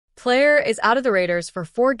player is out of the Raiders for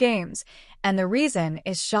 4 games, and the reason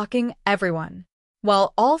is shocking everyone.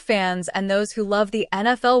 While all fans and those who love the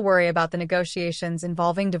NFL worry about the negotiations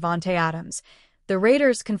involving Davante Adams, the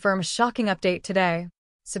Raiders confirm a shocking update today.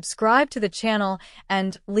 Subscribe to the channel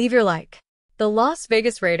and leave your like. The Las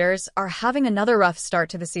Vegas Raiders are having another rough start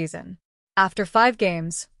to the season. After 5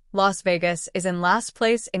 games, Las Vegas is in last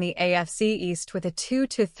place in the AFC East with a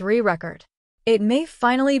 2-3 record. It may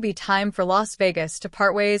finally be time for Las Vegas to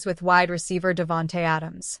part ways with wide receiver Davante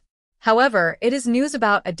Adams. However, it is news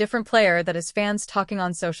about a different player that has fans talking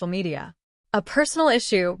on social media. A personal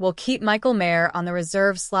issue will keep Michael Mayer on the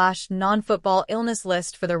reserve/non-football illness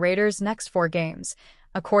list for the Raiders' next 4 games,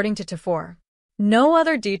 according to T4. No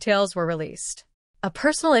other details were released. A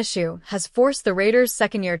personal issue has forced the Raiders'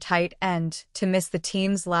 second-year tight end to miss the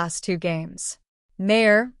team's last 2 games.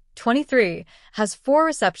 Mayer, 23, has 4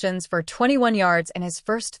 receptions for 21 yards in his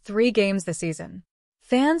first 3 games this season.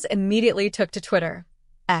 Fans immediately took to Twitter,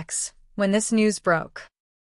 X, when this news broke.